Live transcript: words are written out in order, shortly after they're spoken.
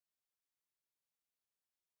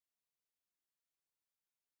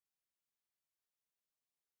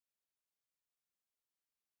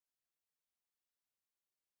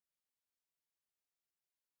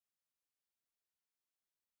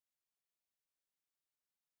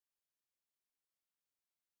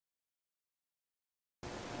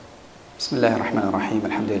بسم الله الرحمن الرحيم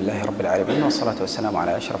الحمد لله رب العالمين والصلاة والسلام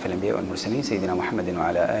على أشرف الأنبياء والمرسلين سيدنا محمد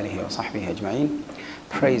وعلى آله وصحبه أجمعين.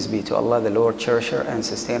 Praise be to Allah, the Lord, cherisher and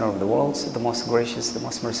sustainer of the worlds, the most gracious, the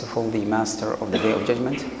most merciful, the master of the day of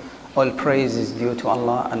judgment. All praise is due to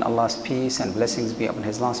Allah, and Allah's peace and blessings be upon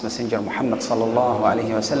His last messenger Muhammad sallallahu alayhi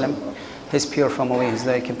wasallam, his pure family, his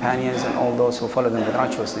loyal companions, and all those who follow them with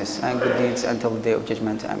righteousness and good deeds until the day of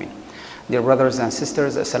judgment. Ameen. Dear brothers and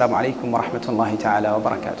sisters, Assalamu alaikum wa rahmatullahi ta'ala wa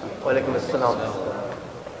barakatuh. Wa alaikum assalam.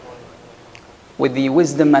 With the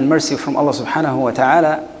wisdom and mercy from Allah subhanahu wa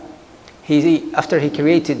ta'ala, after He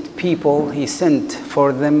created people, He sent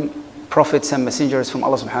for them prophets and messengers from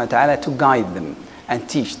Allah subhanahu wa ta'ala to guide them and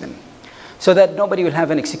teach them, so that nobody will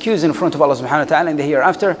have an excuse in front of Allah subhanahu wa ta'ala in the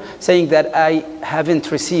hereafter saying that I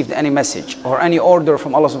haven't received any message or any order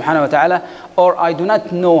from Allah subhanahu wa ta'ala, or I do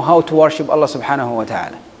not know how to worship Allah subhanahu wa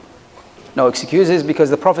ta'ala. No excuses, because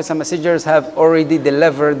the prophets and messengers have already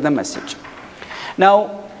delivered the message.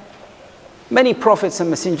 Now, many prophets and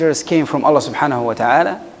messengers came from Allah subhanahu wa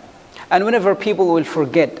ta'ala, and whenever people will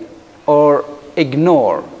forget or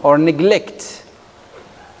ignore or neglect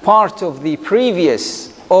part of the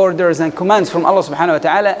previous orders and commands from Allah subhanahu wa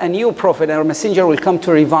ta'ala, a new prophet or messenger will come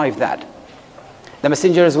to revive that. The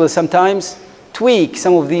messengers will sometimes tweak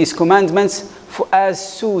some of these commandments as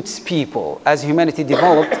suits people. As humanity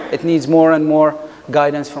developed, it needs more and more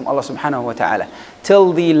guidance from Allah subhanahu wa ta'ala,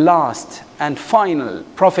 till the last and final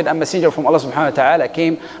prophet and messenger from Allah subhanahu wa ta'ala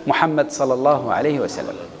came, Mohammed sallallahu alayhi wa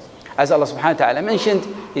sallam. As Allah subhanahu wa ta'ala mentioned,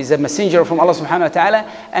 he's a messenger from Allah subhanahu wa ta'ala,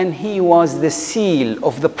 and he was the seal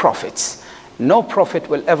of the prophets. No prophet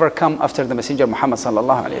will ever come after the messenger Muhammad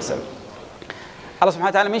sallallahu alayhi wa sallam. Allah subhanahu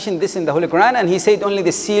wa ta'ala mentioned this in the Holy Quran, and He said only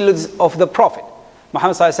the seals of the prophet.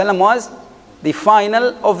 Muhammad sallallahu alayhi wa sallam was the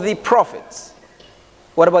final of the prophets.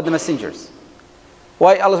 What about the messengers?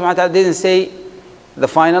 Why Allah subhanahu wa ta'ala didn't say the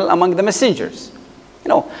final among the messengers? You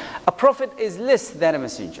know, a prophet is less than a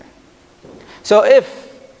messenger. So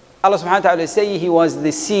if Allah subhanahu wa ta'ala say he was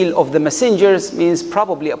the seal of the messengers, means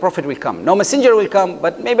probably a prophet will come. No messenger will come,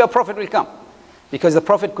 but maybe a prophet will come. Because the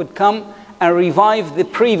prophet could come and revive the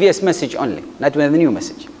previous message only, not with the new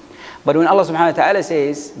message. But when Allah subhanahu wa ta'ala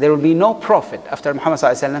says there will be no prophet after Muhammad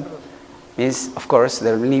sallallahu alayhi wa sallam, means of course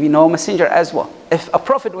there will be no messenger as well. If a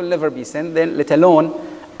prophet will never be sent, then let alone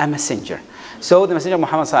a messenger. So the messenger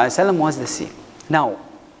Muhammad sallallahu alayhi wa sallam was the seal. Now,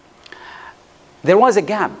 there was a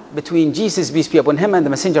gap between Jesus, peace be upon him, and the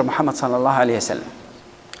messenger Muhammad sallallahu alayhi wa sallam.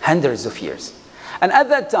 Hundreds of years. And at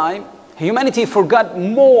that time, humanity forgot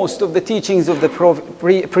most of the teachings of the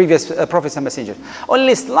previous prophets and messengers.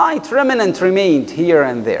 Only slight remnant remained here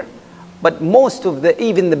and there. But most of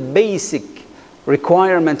even the basic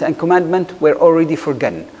requirement and commandment were already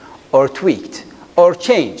forgotten, or tweaked, or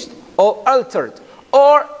changed, or altered,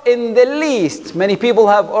 or in the least, many people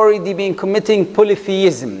have already been committing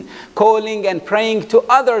polytheism, calling and praying to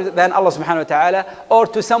other than Allah subhanahu wa ta'ala, or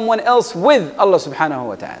to someone else with Allah subhanahu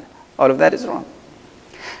wa ta'ala. All of that is wrong.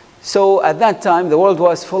 So at that time, the world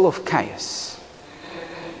was full of chaos.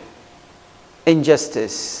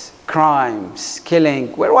 Injustice, crimes,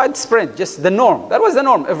 killing were widespread, just the norm. That was the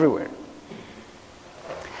norm everywhere.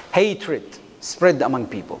 Hatred spread among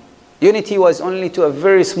people. Unity was only to a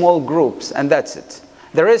very small groups, and that's it.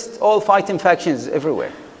 The rest, all fighting factions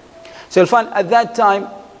everywhere. So you'll find at that time,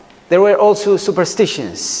 there were also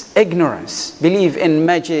superstitions, ignorance, belief in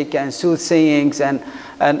magic and soothsayings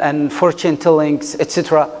and fortune tellings,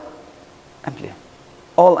 etc.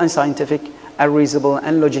 All unscientific, unreasonable,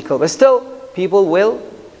 and logical. But still, people will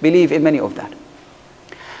believe in many of that.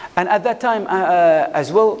 And at that time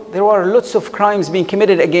as well, there were lots of crimes being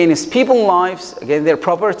committed against people's lives, against their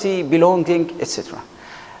property, belonging, etc.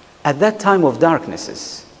 At that time of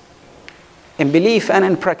darknesses, in belief and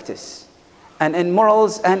in practice, and in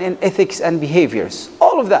morals and in ethics and behaviors,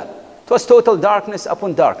 all of that, it was total darkness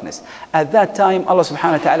upon darkness. At that time, Allah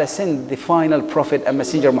subhanahu wa ta'ala sent the final prophet and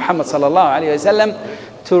messenger Muhammad sallallahu alayhi wa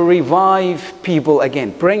sallam to revive people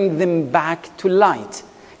again, bring them back to light,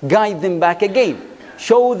 guide them back again,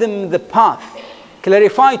 show them the path,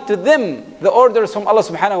 clarify to them the orders from Allah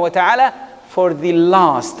subhanahu wa ta'ala for the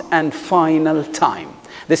last and final time.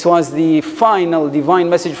 This was the final divine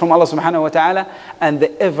message from Allah subhanahu wa ta'ala, and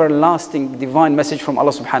the everlasting divine message from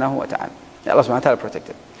Allah subhanahu wa ta'ala. Allah subhanahu wa ta'ala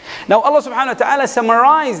protected. Now Allah subhanahu wa ta'ala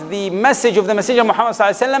summarized the message of the messenger Muhammad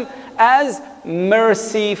sallallahu alayhi wa sallam as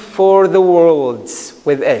mercy for the worlds,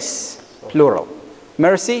 with S, plural.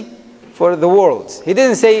 Mercy for the worlds. He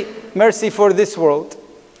didn't say mercy for this world.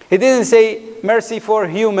 He didn't say mercy for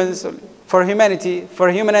humans, for humanity, for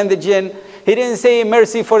human and the jinn. He didn't say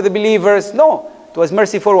mercy for the believers. No, it was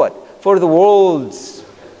mercy for what? For the worlds.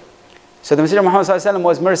 So the Messenger of Muhammad ﷺ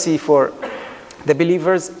was mercy for the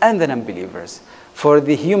believers and the non-believers, for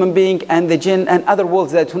the human being and the jinn and other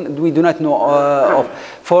worlds that we do not know of,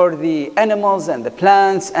 for the animals and the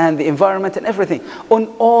plants and the environment and everything. On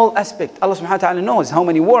all aspects, Allah subhanahu wa ta'ala knows how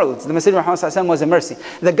many worlds. The Messenger of Muhammad ﷺ was a mercy.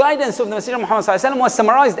 The guidance of the Messenger of Muhammad ﷺ was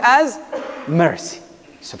summarized as mercy.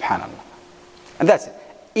 Subhanallah. And that's it.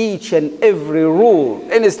 Each and every rule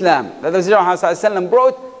in Islam that the Messenger of Muhammad ﷺ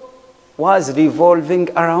brought was revolving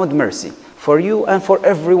around mercy for you and for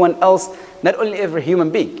everyone else. Not only every human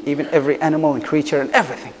being, even every animal and creature and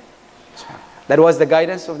everything. That was the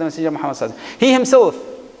guidance of the Messenger of Muhammad. He himself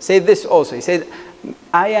said this also. He said,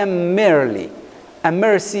 I am merely a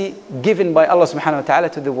mercy given by Allah subhanahu wa ta'ala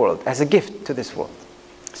to the world, as a gift to this world.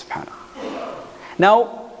 Subhanallah.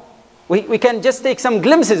 Now, we can just take some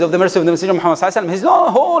glimpses of the mercy of the Messenger of Muhammad. His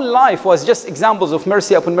whole life was just examples of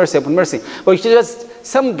mercy upon mercy upon mercy. But just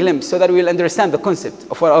some glimpse so that we'll understand the concept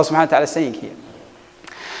of what Allah subhanahu wa ta'ala is saying here.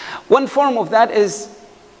 One form of that is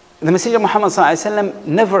the Messenger of Muhammad ﷺ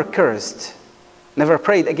never cursed, never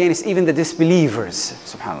prayed against even the disbelievers.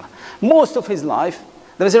 Subhanallah. Most of his life,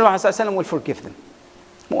 the Messenger of Muhammad ﷺ will forgive them.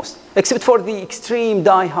 Most. Except for the extreme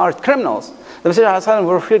die-hard criminals. The Messenger of Muhammad ﷺ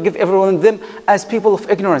will forgive every one of them as people of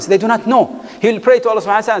ignorance. They do not know. He will pray to Allah subhanahu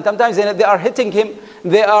wa ta'ala. Sometimes they are hitting him,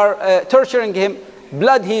 they are torturing him.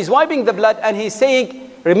 Blood, he is wiping the blood and he's saying,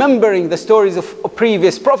 remembering the stories of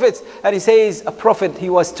previous prophets, and he says a prophet, he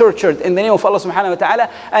was tortured in the name of Allah subhanahu wa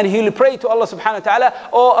ta'ala, and he will pray to Allah subhanahu wa ta'ala,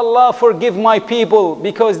 oh Allah, forgive my people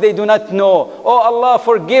because they do not know. Oh Allah,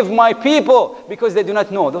 forgive my people because they do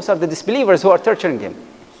not know. Those are the disbelievers who are torturing him.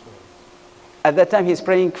 At that time he is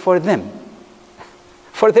praying for them,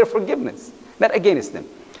 for their forgiveness, not against them.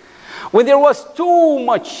 When there was too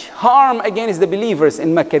much harm against the believers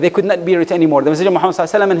in Mecca, they could not bear it anymore. The Messenger of Muhammad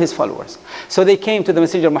ﷺ and his followers. So they came to the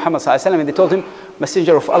Messenger of Muhammad ﷺ and they told him,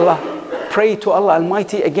 Messenger of Allah, pray to Allah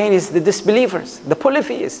Almighty against the disbelievers, the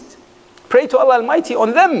polytheists. Pray to Allah Almighty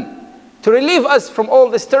on them to relieve us from all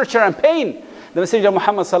this torture and pain. The Messenger of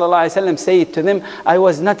Muhammad ﷺ said to them, I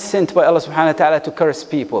was not sent by Allah subhanahu wa ta'ala to curse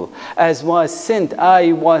people. I was sent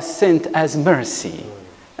as mercy.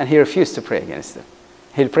 And he refused to pray against them.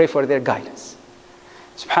 He'll pray for their guidance.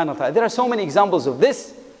 Subhanallah. There are so many examples of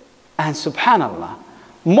this. And subhanallah,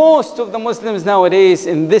 most of the Muslims nowadays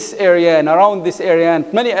in this area and around this area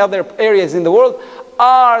and many other areas in the world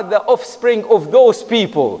are the offspring of those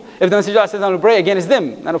people. If the Messenger of Allah will pray against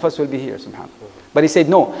them, none of us will be here, subhanallah. But he said,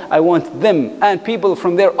 no, I want them and people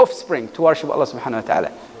from their offspring to worship Allah subhanahu wa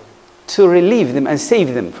ta'ala, to relieve them and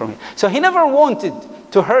save them from it. So he never wanted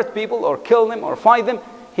to hurt people or kill them or fight them.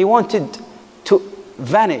 He wanted to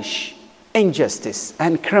vanish injustice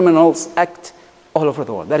and criminals act all over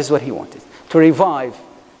the world. That is what he wanted, to revive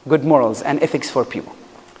good morals and ethics for people.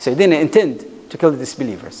 So he didn't intend to kill the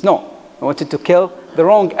disbelievers. No, he wanted to kill the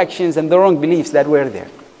wrong actions and the wrong beliefs that were there.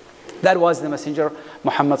 That was the Messenger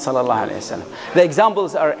Muhammad sallallahu alaihi wasallam. The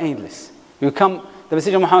examples are endless. The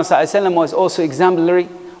Messenger Muhammad sallallahu alaihi wasallam was also exemplary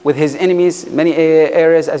with his enemies, many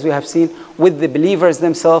areas as we have seen, with the believers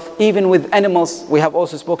themselves, even with animals. We have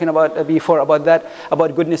also spoken about before about that,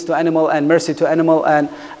 about goodness to animal and mercy to animal and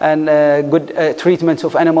good treatment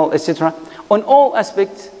of animal, etc. On all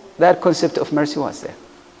aspects, that concept of mercy was there.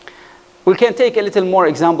 We can take a little more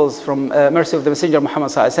examples from mercy of the Messenger Muhammad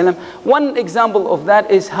sallallahu alaihi wasallam. One example of that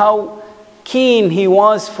is how keen he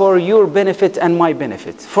was for your benefit and my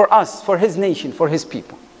benefit, for us, for his nation, for his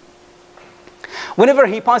people. Whenever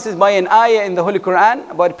he passes by an ayah in the Holy Quran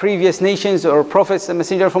about previous nations or prophets and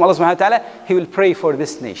messengers from Allah subhanahu wa ta'ala, he will pray for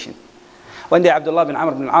this nation. One day Abdullah bin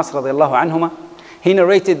Amr bin al-As radiallahu anhuma, he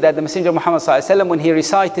narrated that the Messenger Muhammad sallallahu alaihi wasallam, when he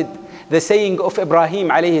recited the saying of Ibrahim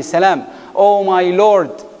alayhi salam, oh my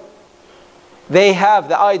Lord, they have,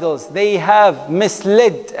 the idols, they have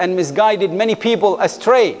misled and misguided many people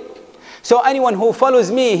astray. So anyone who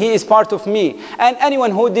follows me, he is part of me. And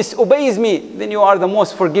anyone who disobeys me, then you are the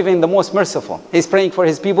most forgiving, the most merciful. He's praying for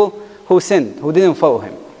his people who sinned, who didn't follow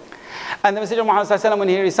him. And the Messenger of Muhammad sallallahu alaihi wasallam, when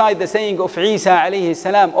he recited the saying of Isa alayhi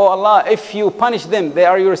salam, oh Allah, if you punish them, they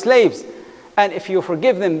are your slaves. And if you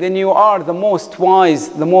forgive them, then you are the most wise,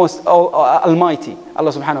 the most almighty,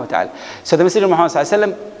 Allah subhanahu wa ta'ala. So the Messenger of Muhammad sallallahu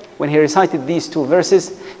alaihi wasallam, when he recited these two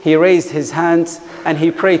verses, he raised his hands and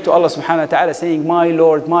he prayed to Allah subhanahu wa ta'ala saying, my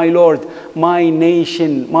Lord, my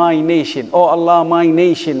nation, my nation. Oh Allah, my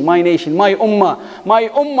nation, my nation, my ummah, my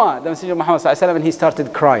ummah. The Messenger of Muhammad sallallahu alaihi wasallam, and he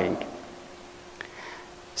started crying.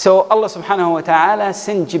 So Allah subhanahu wa ta'ala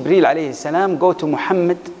sent Jibreel alayhi salam, go to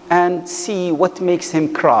Muhammad and see what makes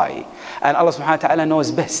him cry. And Allah subhanahu wa ta'ala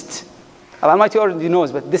knows best. Allah Almighty already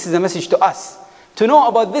knows, but this is a message to us, to know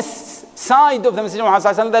about this side of the Messenger of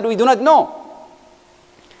Muhammad that we do not know.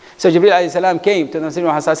 So Jibreel alayhi salam came to the Messenger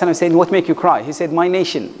of Muhammad saying, what make you cry? He said, my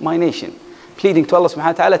nation, pleading to Allah subhanahu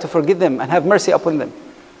wa ta'ala to forgive them and have mercy upon them.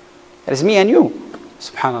 That is me and you.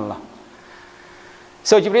 Subhanallah.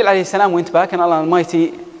 So Jibreel alayhi salam went back, and Allah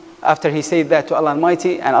Almighty, after he said that to Allah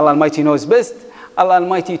Almighty, and Allah Almighty knows best, Allah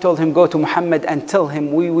Almighty told him, go to Muhammad and tell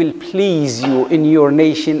him, we will please you in your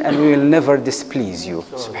nation and we will never displease you.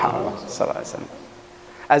 Subhanallah.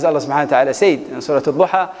 As Allah subhanahu wa ta'ala said in Surah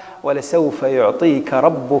Al-Duha, وَلَسَوْفَ يُعْطِيكَ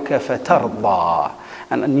رَبُّكَ فَتَرْضَى.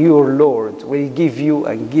 And your Lord will give you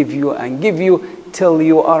and give you and give you till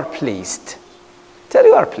you are pleased. Till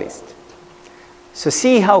you are pleased. So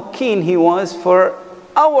see how keen he was for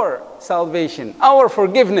our salvation, our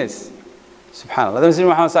forgiveness. Subhanallah. The Messenger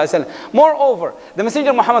Muhammad sallallahu alaihi wasallam. Moreover, the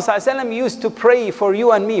Messenger Muhammad sallallahu alaihi wasallam used to pray for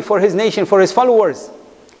you and me, for his nation, for his followers,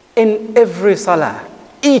 in every salah.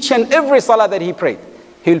 Each and every salah that he prayed,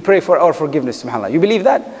 he will pray for our forgiveness. Subhanallah. You believe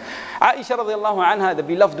that? Aisha radiallahu anha, the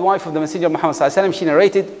beloved wife of the Messenger Muhammad sallallahu alaihi wasallam, she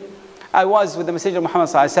narrated, I was with the Messenger Muhammad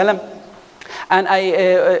sallallahu alaihi wasallam, and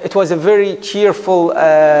it was a very cheerful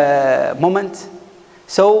moment.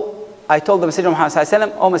 So I told the Messenger of Muhammad sallallahu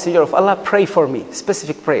alaihi wasallam, O Messenger of Allah, pray for me.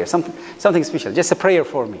 Specific prayer, something special, just a prayer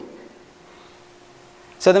for me.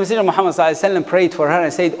 So the Messenger of Muhammad sallallahu alaihi wasallam prayed for her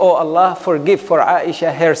and said, Oh Allah, forgive for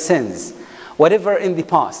Aisha her sins, whatever in the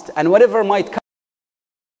past and whatever might come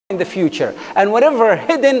in the future, and whatever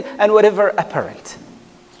hidden and whatever apparent.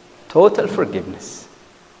 Total forgiveness.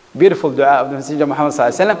 Beautiful dua of the Messenger of Muhammad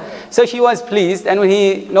sallallahu alaihi wasallam. So she was pleased, and when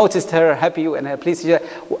he noticed her happy and her pleased, she said,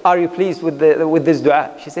 are you pleased with this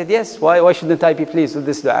dua? She said, yes. Why shouldn't I be pleased with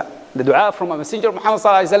this dua? The dua from a Messenger of Muhammad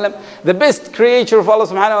sallallahu alaihi wasallam, the best creator of Allah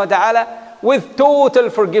subhanahu wa ta'ala, with total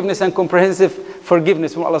forgiveness and comprehensive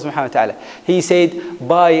forgiveness from Allah subhanahu wa ta'ala. He said,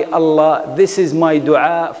 by Allah, this is my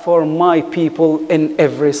dua for my people in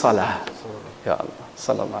every salah. Ya Allah,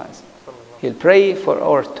 sallallahu alaihi wasallam. He'll pray for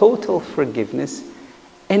our total forgiveness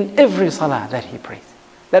in every salah that he prayed.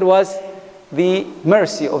 That was the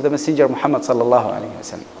mercy of the Messenger Muhammad sallallahu alaihi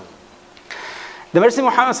wasallam. The mercy of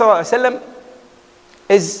Muhammad sallallahu alaihi wasallam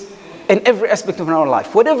is in every aspect of our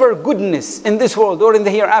life. Whatever goodness in this world or in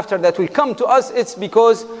the hereafter that will come to us, it's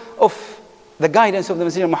because of the guidance of the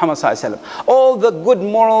Messenger Muhammad sallallahu alaihi wasallam. All the good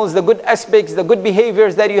morals, the good aspects, the good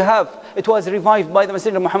behaviors that you have, it was revived by the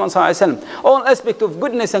Messenger Muhammad sallallahu alaihi wasallam. All aspect of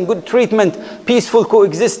goodness and good treatment, peaceful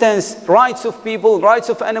coexistence, rights of people, rights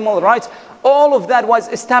of animal rights, all of that was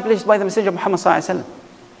established by the Messenger Muhammad sallallahu alaihi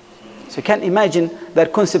wasallam. So you can imagine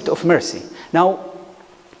that concept of mercy. Now,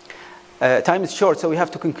 time is short, so we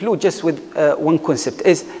have to conclude just with one concept,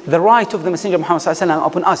 is the right of the Messenger Muhammad sallallahu alaihi wasallam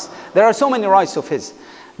upon us. There are so many rights of his.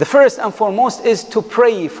 The first and foremost is to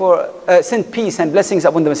pray for, send peace and blessings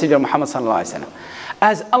upon the Messenger Muhammad sallallahu alaihi wasallam,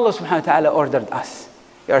 as Allah subhanahu wa ta'ala ordered us.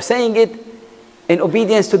 We are saying it in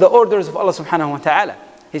obedience to the orders of Allah subhanahu wa ta'ala.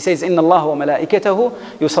 He says, إِنَّ اللَّهَ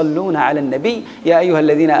وَمَلَائِكَتَهُ يُصَلُّونَ عَلَى النَّبِيِّ يَا أَيُّهَا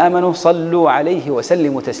الَّذِينَ آمَنُوا صَلُّوا عَلَيْهِ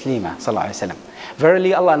وَسَلِّمُوا تَسْلِيمًا sallallahu alaihi wasallam.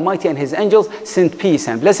 Verily Allah Almighty and His angels send peace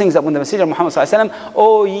and blessings upon the Messenger Muhammad sallallahu alaihi wasallam.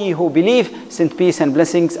 O ye who believe, send peace and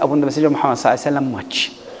blessings upon the Messenger Muhammad sallallahu alaihi wasallam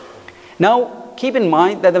much. Now, keep in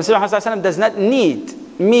mind that the Messenger Muhammad sallallahu alaihi wasallam does not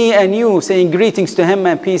need me and you saying greetings to him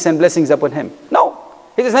and peace and blessings upon him. No,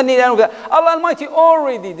 he does not need any of that. Allah Almighty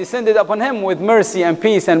already descended upon him with mercy and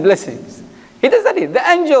peace and blessings. He does not need. The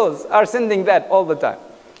angels are sending that all the time.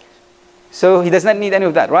 So he does not need any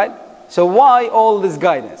of that, right? So why all this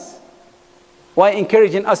guidance? Why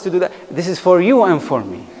encouraging us to do that? This is for you and for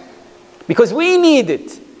me. Because we need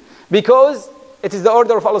it. Because it is the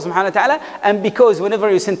order of Allah subhanahu wa ta'ala, and because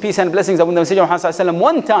whenever you send peace and blessings upon the Messenger of Muhammad sallallahu alaihi wasallam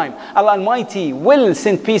one time, Allah Almighty will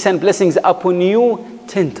send peace and blessings upon you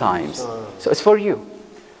 10 times. So it's for you.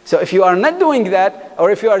 So if you are not doing that, or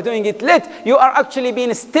if you are doing it late, you are actually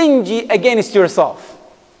being stingy against yourself.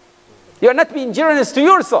 You are not being generous to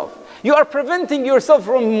yourself. You are preventing yourself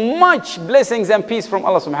from much blessings and peace from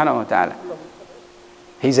Allah subhanahu wa ta'ala.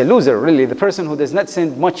 He's a loser, really, the person who does not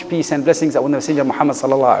send much peace and blessings upon the Messenger Muhammad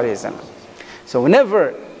sallallahu alaihi wasallam. So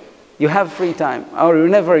whenever you have free time, or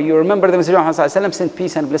whenever you remember the Messenger of Muhammad sallallahu alaihi wasallam, send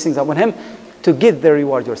peace and blessings upon him to get the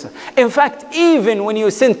reward yourself. In fact, even when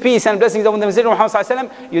you send peace and blessings upon the Messenger of Muhammad sallallahu alaihi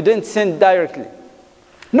wasallam, you didn't send directly.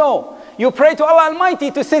 No, you pray to Allah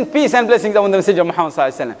Almighty to send peace and blessings upon the Messenger of Muhammad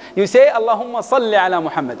sallallahu alaihi wasallam. You say, Allahumma salli ala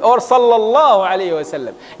Muhammad, or sallallahu alayhi wa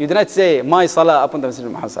sallam. You do not say, my salah upon the Messenger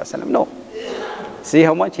of Muhammad sallallahu alaihi wasallam. No. See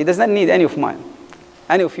how much? He does not need any of mine,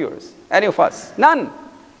 any of yours, any of us. None.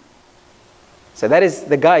 So that is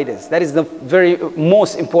the guidance. That is the very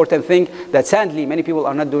most important thing that sadly many people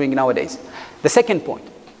are not doing nowadays. The second point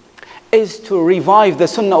is to revive the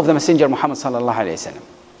sunnah of the Messenger Muhammad sallallahu alaihi wasallam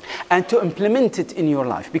and to implement it in your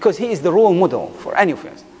life, because he is the role model for any of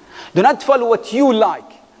us. Do not follow what you like,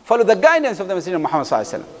 Follow the guidance of the Messenger of Muhammad sallallahu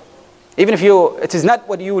alaihi wasallam. Even if it is not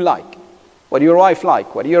what you like, what your wife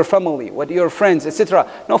like, what your family, what your friends, etc.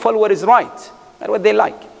 No, follow what is right, not what they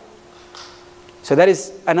like. So that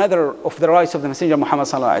is another of the rights of the Messenger of Muhammad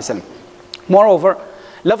sallallahu alaihi wasallam. Moreover,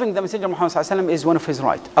 loving the Messenger of Muhammad sallallahu alaihi wasallam is one of his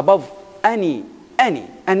rights above any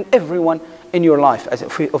and everyone in your life as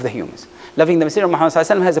of the humans. Loving the Messenger of Muhammad sallallahu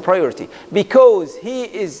alaihi wasallam has a priority because he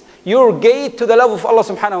is your gate to the love of Allah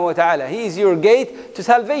subhanahu wa ta'ala. He is your gate to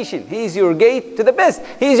salvation. He is your gate to the best.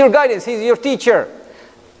 He is your guidance. He is your teacher.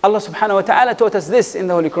 Allah subhanahu wa ta'ala taught us this in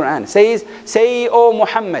the Holy Quran. Says, say, O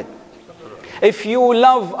Muhammad, if you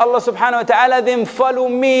love Allah subhanahu wa ta'ala, then follow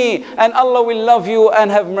me, and Allah will love you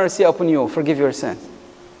and have mercy upon you, forgive your sins.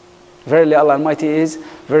 Verily Allah Almighty is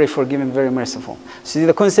very forgiving, very merciful. See,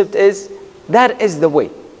 the concept is, that is the way.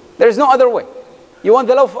 There is no other way. You want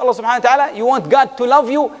the love of Allah subhanahu wa ta'ala, you want God to love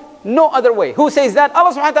you, no other way. Who says that?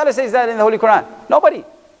 Allah subhanahu wa ta'ala says that in the Holy Quran. Nobody.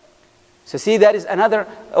 So see, that is another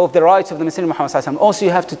of the rights of the Messenger of Muhammad sallallahu alaihi wasallam. Also,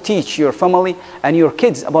 you have to teach your family and your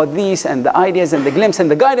kids about these and the ideas and the glimpse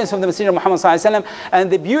and the guidance of the Messenger of Muhammad sallallahu alaihi wasallam,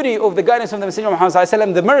 and the beauty of the guidance of the Messenger of Muhammad sallallahu alaihi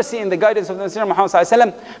wasallam, the mercy in the guidance of the Messenger of Muhammad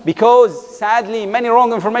sallallahu alaihi wasallam, because sadly many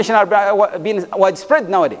wrong information are being widespread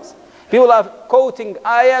nowadays. People are quoting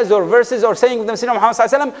ayahs or verses or saying the Messenger of Muhammad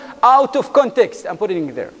sallallahu alaihi wasallam out of context and putting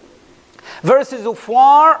it there. Verses of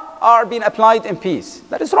war are being applied in peace.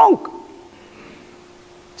 That is wrong.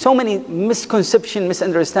 So many misconceptions,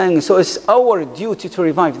 misunderstandings. So it's our duty to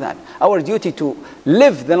revive that. Our duty to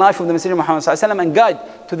live the life of the Messenger of Muhammad sallallahu alaihi wasallam and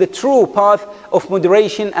guide to the true path of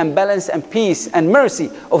moderation and balance and peace and mercy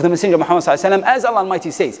of the Messenger of Muhammad sallallahu alaihi wasallam. As Allah Almighty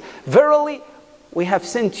says, verily we have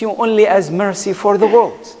sent you only as mercy for the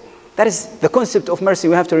world. That is the concept of mercy.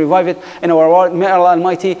 We have to revive it in our world. May Allah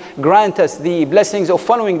Almighty grant us the blessings of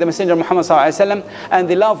following the Messenger of Muhammad sallallahu alaihi wasallam, and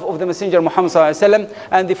the love of the Messenger of Muhammad sallallahu alaihi wasallam,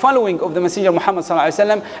 and the following of the Messenger of Muhammad sallallahu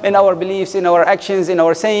alaihi wasallam in our beliefs, in our actions, in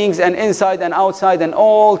our sayings, and inside and outside, and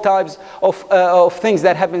all types of things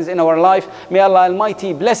that happens in our life. May Allah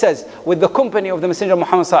Almighty bless us with the company of the Messenger of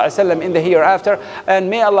Muhammad sallallahu alaihi wasallam in the hereafter, and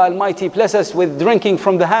may Allah Almighty bless us with drinking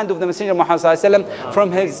from the hand of the Messenger of Muhammad sallallahu alaihi wasallam,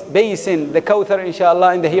 from his basin, the Kawthar,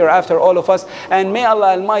 inshallah, in the hereafter. All of us, and may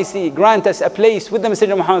Allah Almighty grant us a place with the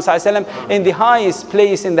Messenger of Muhammad sallallahu alaihi wasallam in the highest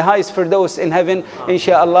place, in the highest firdaus in heaven,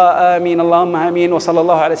 inshallah. Ameen. Allahumma ameen. Wa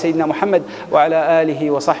sallallahu ala Sayyidina Muhammad wa ala alihi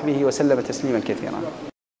wa sahbihi wa sallam tasliman kathira.